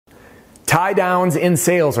Tie downs in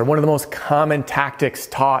sales are one of the most common tactics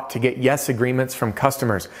taught to get yes agreements from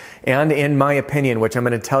customers. And in my opinion, which I'm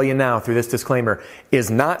going to tell you now through this disclaimer, is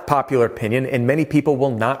not popular opinion, and many people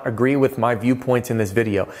will not agree with my viewpoints in this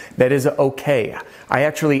video. That is okay. I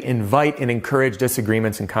actually invite and encourage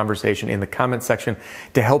disagreements and conversation in the comment section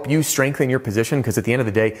to help you strengthen your position, because at the end of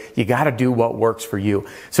the day, you got to do what works for you.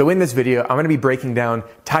 So in this video, I'm going to be breaking down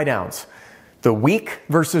tie downs. The weak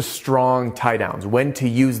versus strong tie downs, when to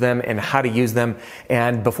use them and how to use them.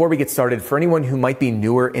 And before we get started, for anyone who might be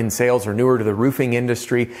newer in sales or newer to the roofing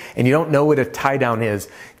industry and you don't know what a tie down is,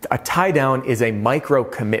 a tie down is a micro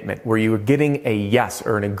commitment where you are getting a yes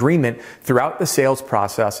or an agreement throughout the sales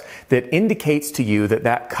process that indicates to you that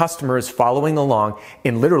that customer is following along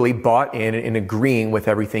and literally bought in and agreeing with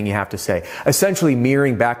everything you have to say. Essentially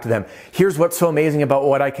mirroring back to them, here's what's so amazing about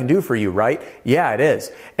what I can do for you, right? Yeah, it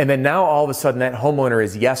is. And then now all of a sudden that homeowner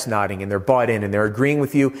is yes nodding and they're bought in and they're agreeing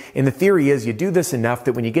with you. And the theory is you do this enough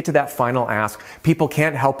that when you get to that final ask, people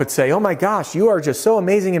can't help but say, oh my gosh, you are just so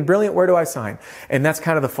amazing and brilliant. Where do I sign? And that's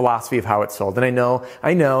kind of the philosophy of how it's sold. And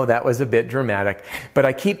I know that was a bit dramatic, but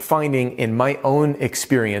I keep finding in my own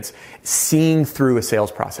experience, seeing through a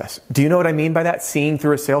sales process. Do you know what I mean by that? Seeing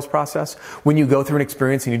through a sales process? When you go through an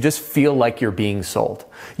experience and you just feel like you're being sold.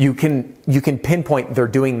 You can pinpoint they're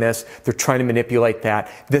doing this, they're trying to manipulate that,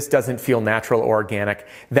 this doesn't feel natural or organic.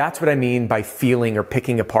 That's what I mean by feeling or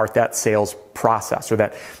picking apart that sales process or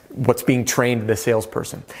that what's being trained in the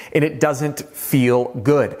salesperson. And it doesn't feel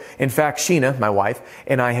good. In fact, Sheena, my wife,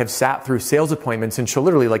 and I have sat through sales appointments and she'll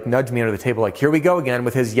literally like nudge me under the table like, here we go again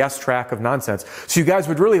with his yes track of nonsense. So you guys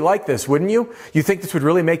would really like this, wouldn't you? You think this would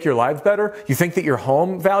really make your lives better? You think that your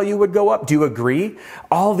home value would go up? Do you agree?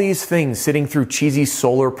 All these things sitting through cheesy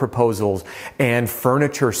solar proposals and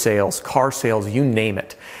furniture sales, car sales, you name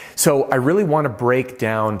it. So I really want to break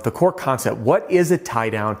down the core concept. What is a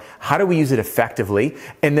tie down? How do we use it effectively?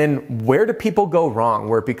 And then where do people go wrong,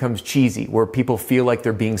 where it becomes cheesy, where people feel like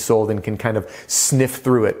they're being sold and can kind of sniff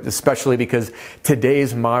through it, especially because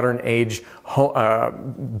today's modern age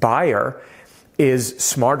buyer is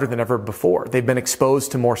smarter than ever before. They've been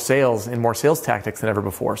exposed to more sales and more sales tactics than ever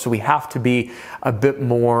before. So we have to be a bit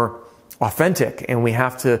more authentic and we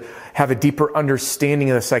have to have a deeper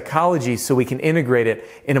understanding of the psychology so we can integrate it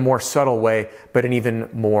in a more subtle way, but an even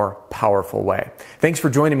more powerful way. Thanks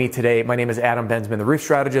for joining me today. My name is Adam Bensman, the Roof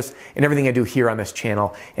Strategist, and everything I do here on this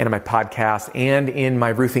channel and in my podcast and in my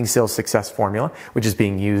roofing sales success formula, which is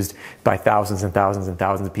being used by thousands and thousands and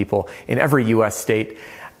thousands of people in every U.S. state,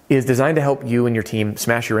 is designed to help you and your team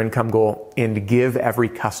smash your income goal and to give every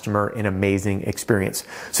customer an amazing experience.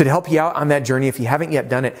 So to help you out on that journey, if you haven't yet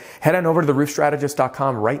done it, head on over to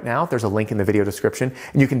theroofstrategist.com right now. There's a link in the video description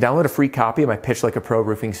and you can download a free copy of my Pitch Like a Pro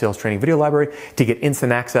Roofing Sales Training video library to get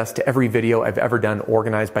instant access to every video I've ever done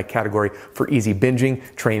organized by category for easy binging,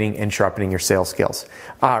 training, and sharpening your sales skills.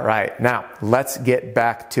 All right, now let's get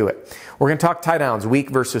back to it. We're going to talk tie downs, weak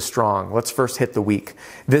versus strong. Let's first hit the weak.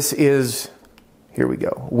 Here we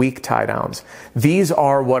go. Weak tie downs. These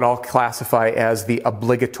are what I'll classify as the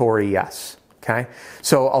obligatory yes. Okay.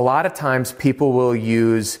 So a lot of times people will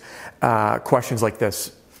use questions like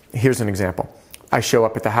this. Here's an example. I show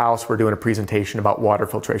up at the house. We're doing a presentation about water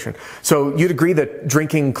filtration. So you'd agree that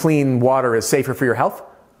drinking clean water is safer for your health?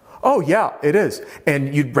 Oh yeah, it is.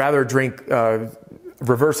 And you'd rather drink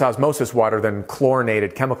reverse osmosis water than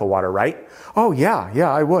chlorinated chemical water, right? Oh yeah,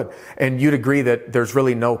 I would. And you'd agree that there's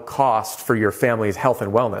really no cost for your family's health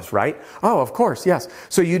and wellness, right? Oh, of course, yes.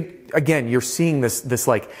 So you're seeing this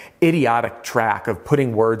like idiotic track of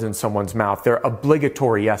putting words in someone's mouth. They're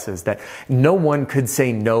obligatory yeses that no one could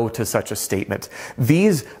say no to such a statement.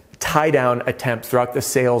 These tie down attempts throughout the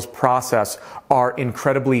sales process are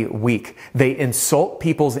incredibly weak. They insult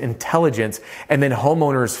people's intelligence and then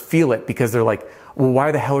homeowners feel it because they're like, well,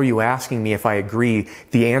 why the hell are you asking me if I agree?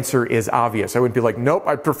 The answer is obvious. I would be like, nope,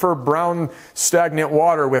 I prefer brown stagnant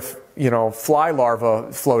water with, fly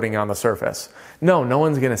larvae floating on the surface. No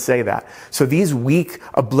one's going to say that. So these weak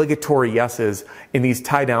obligatory yeses in these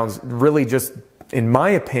tie downs really just, in my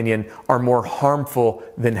opinion, are more harmful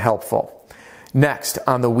than helpful. Next,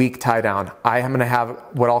 on the weak tie down, I am going to have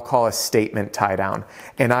what I'll call a statement tie down.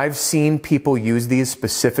 And I've seen people use these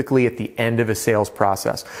specifically at the end of a sales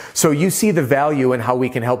process. So you see the value in how we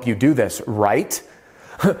can help you do this, right?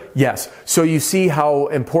 Yes. So you see how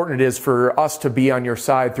important it is for us to be on your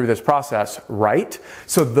side through this process, right?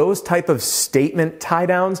 So those type of statement tie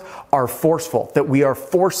downs are forceful, that we are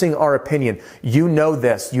forcing our opinion. You know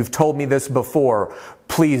this. You've told me this before.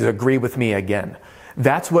 Please agree with me again.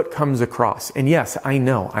 That's what comes across. And yes, I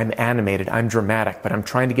know I'm animated, I'm dramatic, but I'm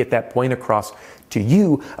trying to get that point across to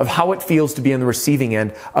you of how it feels to be on the receiving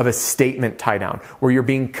end of a statement tie down, where you're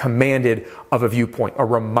being commanded of a viewpoint or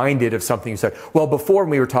reminded of something you said. Well, before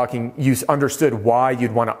when we were talking, you understood why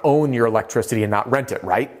you'd want to own your electricity and not rent it,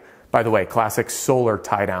 right? By the way, classic solar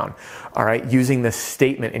tie down. All right, using this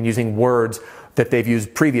statement and using words that they've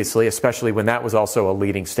used previously, especially when that was also a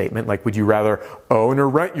leading statement, like, would you rather own or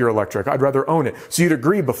rent your electric? I'd rather own it. So you'd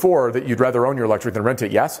agree before that you'd rather own your electric than rent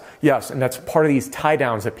it, yes? Yes, and that's part of these tie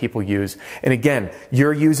downs that people use. And again,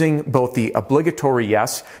 you're using both the obligatory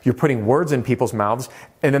yes, you're putting words in people's mouths,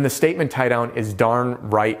 and then the statement tie down is darn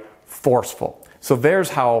right forceful. So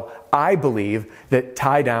there's how I believe that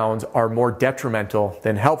tie downs are more detrimental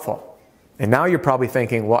than helpful. And now you're probably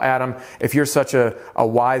thinking, well, Adam, if you're such a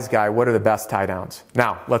wise guy, what are the best tie downs?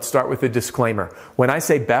 Now, let's start with a disclaimer. When I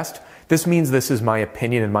say best, this means this is my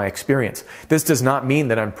opinion and my experience. This does not mean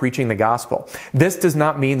that I'm preaching the gospel. This does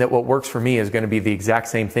not mean that what works for me is going to be the exact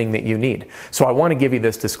same thing that you need. So I want to give you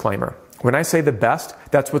this disclaimer. When I say the best,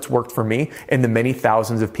 that's what's worked for me and the many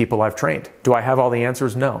thousands of people I've trained. Do I have all the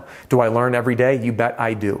answers? No. Do I learn every day? You bet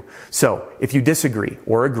I do. So if you disagree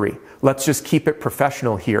or agree, let's just keep it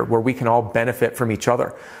professional here where we can all benefit from each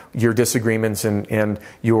other. Your disagreements and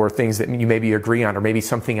your things that you maybe agree on or maybe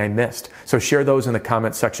something I missed. So share those in the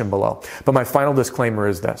comment section below. But my final disclaimer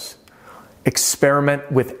is this.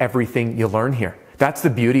 Experiment with everything you learn here. That's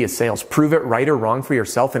the beauty of sales. Prove it right or wrong for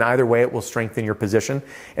yourself, and either way it will strengthen your position.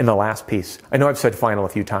 And the last piece. I know I've said final a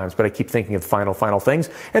few times, but I keep thinking of final things.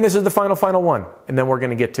 And this is the final one. And then we're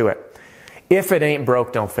going to get to it. If it ain't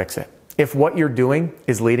broke, don't fix it. If what you're doing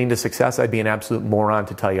is leading to success, I'd be an absolute moron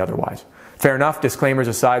to tell you otherwise. Fair enough, disclaimers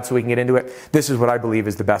aside so we can get into it. This is what I believe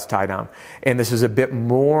is the best tie down. And this is a bit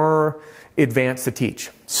more advanced to teach.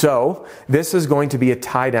 So this is going to be a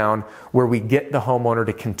tie down where we get the homeowner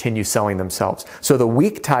to continue selling themselves. So the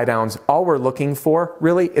weak tie downs, all we're looking for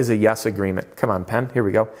really is a yes agreement. Come on, pen, here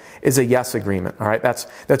we go. Is a yes agreement. All right, that's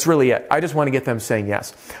really it. I just want to get them saying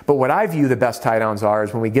yes. But what I view the best tie downs are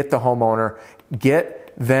is when we get the homeowner,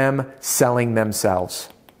 get them selling themselves.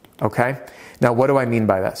 Okay? Now, what do I mean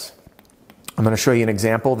by this? I'm going to show you an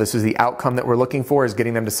example. This is the outcome that we're looking for, is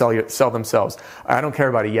getting them to sell themselves. I don't care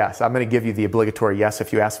about a yes. I'm going to give you the obligatory yes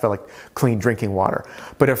if you ask for like clean drinking water.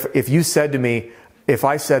 But if you said to me, if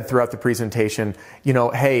I said throughout the presentation, you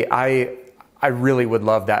know, hey, I really would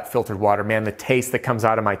love that filtered water, man, the taste that comes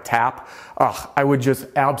out of my tap. I would just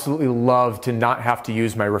absolutely love to not have to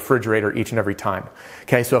use my refrigerator each and every time.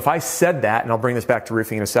 Okay, so if I said that, and I'll bring this back to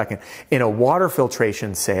roofing in a second, in a water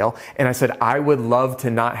filtration sale, and I said, I would love to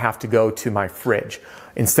not have to go to my fridge.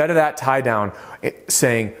 Instead of that tie down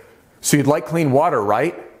saying, so you'd like clean water,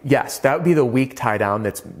 right? Yes, that would be the weak tie down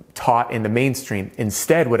that's taught in the mainstream.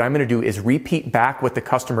 Instead, what I'm going to do is repeat back what the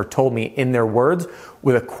customer told me in their words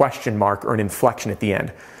with a question mark or an inflection at the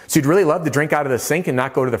end. So you'd really love to drink out of the sink and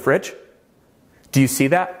not go to the fridge? Do you see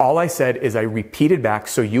that? All I said is I repeated back,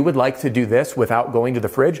 so you would like to do this without going to the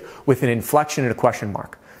fridge, with an inflection and a question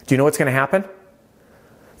mark. Do you know what's going to happen?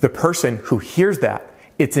 The person who hears that,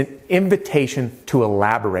 it's an invitation to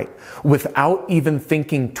elaborate without even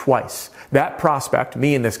thinking twice. That prospect,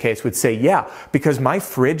 me in this case, would say, yeah, because my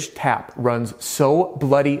fridge tap runs so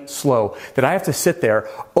bloody slow that I have to sit there,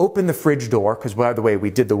 open the fridge door, because by the way,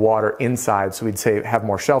 we did the water inside, so we'd say have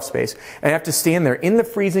more shelf space, and I have to stand there in the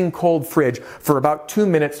freezing cold fridge for about 2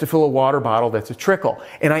 minutes to fill a water bottle that's a trickle,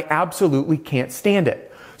 and I absolutely can't stand it.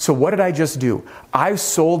 So what did I just do? I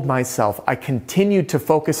sold myself. I continued to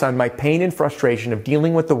focus on my pain and frustration of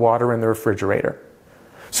dealing with the water in the refrigerator.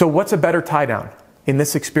 So what's a better tie down in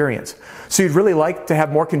this experience? So you'd really like to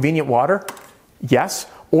have more convenient water? Yes.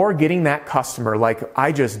 Or getting that customer, like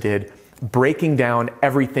I just did, breaking down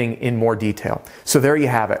everything in more detail. So there you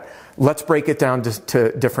have it. Let's break it down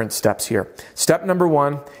to different steps here. Step number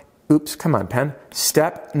one, oops, come on, pen.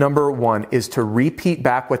 Step number one is to repeat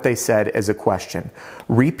back what they said as a question.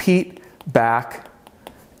 Repeat back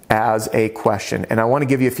as a question. And I want to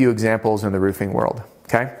give you a few examples in the roofing world,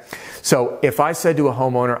 okay? So if I said to a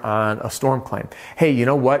homeowner on a storm claim, hey, you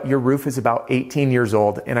know what? Your roof is about 18 years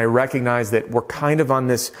old, and I recognize that we're kind of on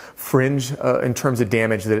this fringe in terms of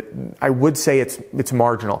damage that I would say it's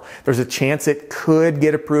marginal. There's a chance it could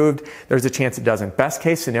get approved. There's a chance it doesn't. Best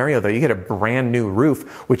case scenario, though, you get a brand new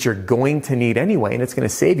roof, which you're going to need anyway, and it's going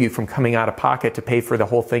to save you from coming out of pocket to pay for the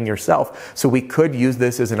whole thing yourself. So we could use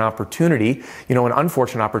this as an opportunity, you know, an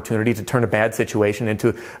unfortunate opportunity to turn a bad situation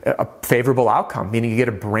into a favorable outcome, meaning you get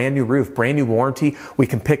a brand new roof, brand new warranty. We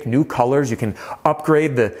can pick new colors. You can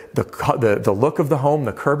upgrade the look of the home,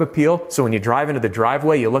 the curb appeal. So when you drive into the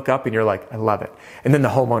driveway, you look up and you're like, I love it. And then the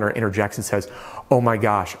homeowner interjects and says, oh my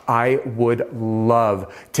gosh, I would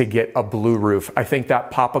love to get a blue roof. I think that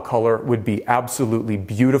pop of color would be absolutely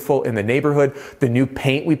beautiful in the neighborhood. The new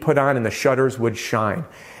paint we put on and the shutters would shine.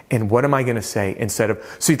 And what am I going to say instead of,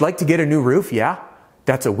 so you'd like to get a new roof? Yeah,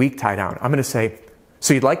 that's a weak tie down. I'm going to say,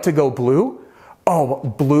 so you'd like to go blue? Oh,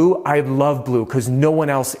 blue, I love blue because no one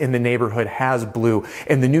else in the neighborhood has blue.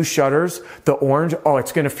 And the new shutters, the orange, oh,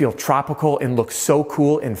 it's going to feel tropical and look so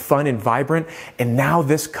cool and fun and vibrant. And now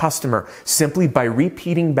this customer, simply by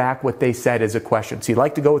repeating back what they said as a question, so you'd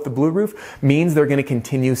like to go with the blue roof, means they're going to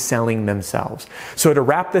continue selling themselves. So to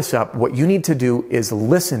wrap this up, what you need to do is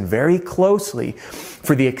listen very closely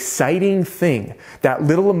for the exciting thing, that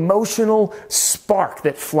little emotional spark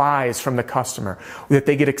that flies from the customer, that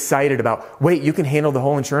they get excited about. Wait, you can handle the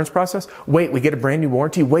whole insurance process? Wait, we get a brand new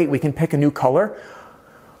warranty? Wait, we can pick a new color?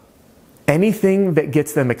 Anything that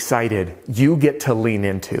gets them excited, you get to lean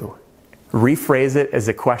into. Rephrase it as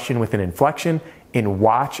a question with an inflection and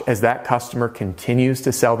watch as that customer continues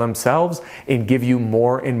to sell themselves and give you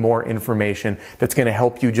more and more information that's going to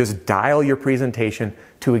help you just dial your presentation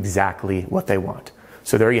to exactly what they want.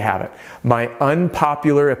 So there you have it. My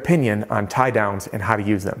unpopular opinion on tie downs and how to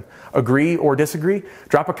use them. Agree or disagree?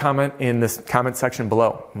 Drop a comment in this comment section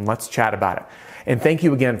below and let's chat about it. And thank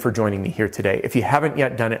you again for joining me here today. If you haven't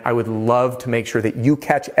yet done it, I would love to make sure that you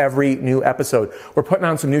catch every new episode. We're putting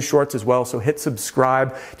on some new shorts as well, so hit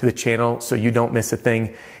subscribe to the channel so you don't miss a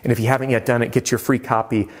thing. And if you haven't yet done it, get your free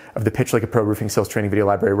copy of the Pitch Like a Pro Roofing Sales Training Video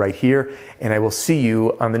Library right here. And I will see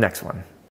you on the next one.